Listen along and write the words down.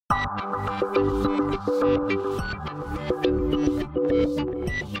Hi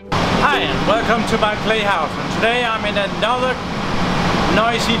and welcome to my PlayHouse, and today I'm in another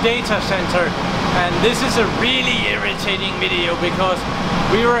noisy data center, and this is a really irritating video because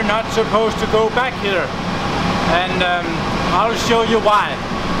we were not supposed to go back here, and I'll show you why.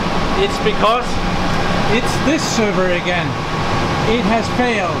 It's because it's this server again. It has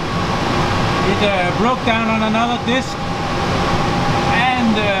failed. It broke down on another disk,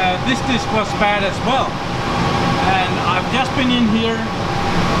 and this disk was bad as well. And I've just been in here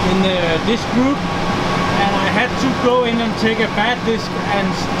in the disk group, and I had to go in and take a bad disk and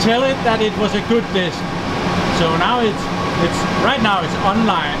tell it that it was a good disk. So now it's right now it's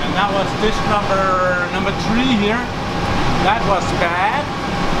online, and that was disk number 3 here. That was bad.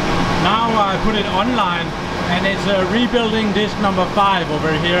 Now I put it online, and it's rebuilding disk number 5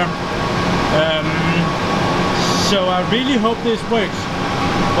 over here. So I really hope this works.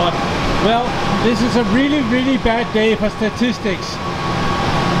 But well, this is a really bad day for statistics.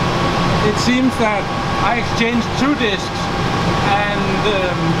 It seems that I exchanged 2 disks, and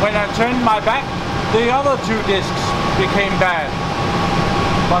when I turned my back, the other 2 disks became bad.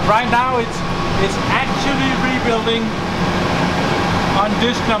 But right now it's actually rebuilding on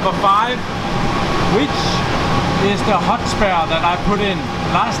disk number 5, which is the hot spare that I put in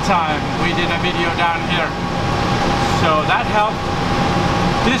last time we did a video down here. So that helped.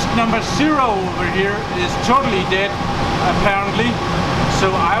 Disk number 0 over here is totally dead, apparently. So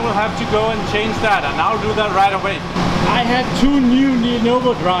I will have to go and change that, and I'll do that right away. I have 2 new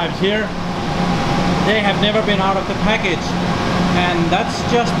Lenovo drives here. They have never been out of the package, and that's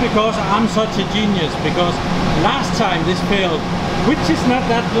just because I'm such a genius, because last time this failed, which is not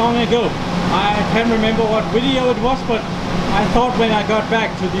that long ago. I can't remember what video it was, but I thought when I got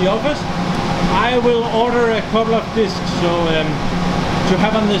back to the office I will order a couple of discs to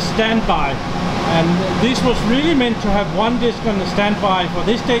have on the standby. And this was really meant to have 1 disk on the standby for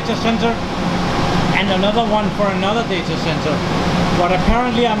this data center and another one for another data center. But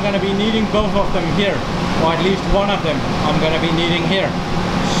apparently I'm going to be needing both of them here, or at least one of them I'm going to be needing here.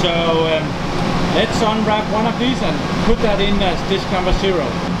 So let's unwrap one of these and put that in as disk number 0.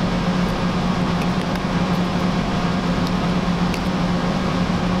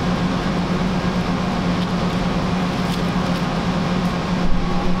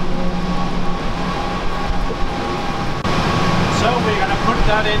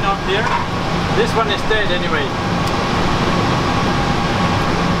 That in up here. This one is dead anyway.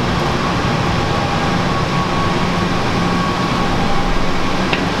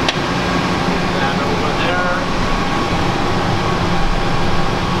 And over there.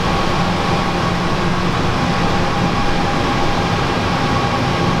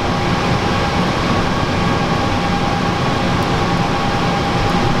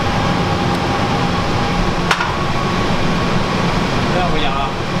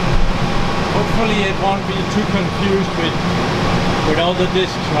 Hopefully it won't be too confused with all the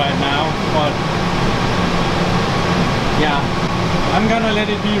discs right now, but yeah, I'm gonna let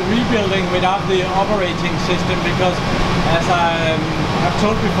it be rebuilding without the operating system, because as I've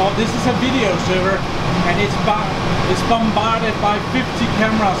told before, this is a video server and it's bombarded by 50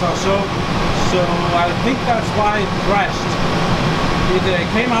 cameras or so, so I think that's why it crashed. It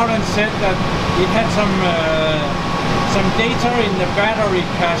came out and said that it had some data in the battery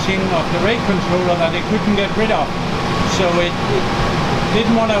caching of the RAID controller that it couldn't get rid of. So it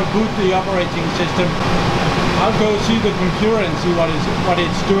didn't want to boot the operating system. I'll go see the computer and see what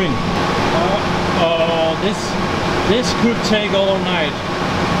it's doing. Oh, this could take all night.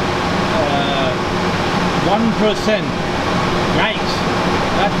 1%. Yikes!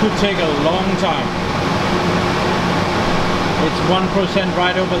 That could take a long time. It's 1%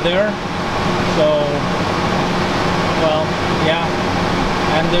 right over there. So, well, yeah.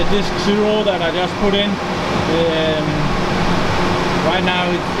 And the disk 0 that I just put in, right now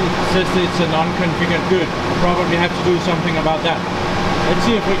it says it's an unconfigured good. Probably have to do something about that. Let's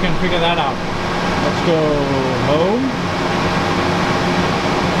see if we can figure that out. Let's go home.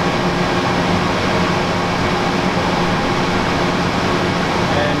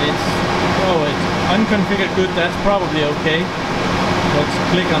 And it's unconfigured good. That's probably okay. Let's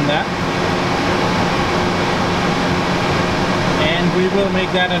click on that. And we will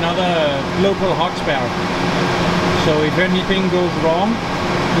make that another local hot spare. So if anything goes wrong,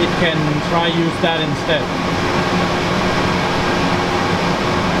 it can try use that instead.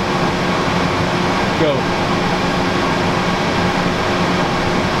 Go.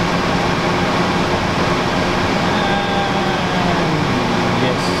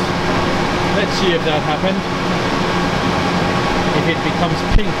 Yes. Let's see if that happened. if it becomes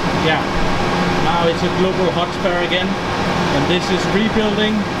pink. Yeah, now it's a global hotspot again, and this is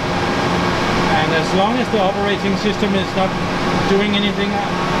rebuilding. And as long as the operating system is not doing anything,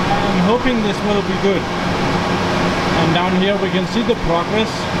 I'm hoping this will be good. And down here we can see the progress.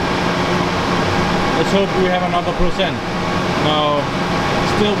 Let's hope we have another percent. No,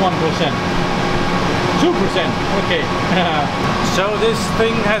 still 1%. 2%, okay. So this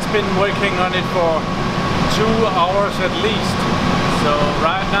thing has been working on it for 2 hours at least. So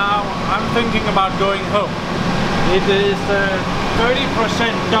right now I'm thinking about going home. It is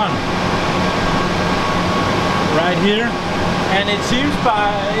 30% done right here, and it seems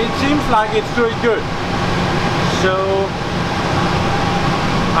like it's doing good. So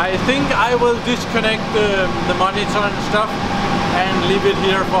I think I will disconnect the monitor and stuff and leave it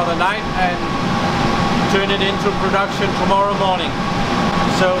here for the night and turn it into production tomorrow morning.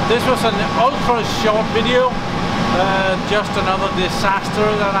 So this was an ultra short video, just another disaster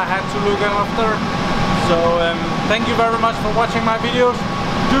that I had to look after. So thank you very much for watching my videos.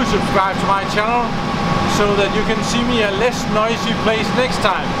 Do subscribe to my channel so that you can see me a less noisy place next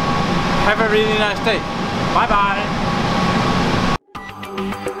time. Have a really nice day. Bye bye.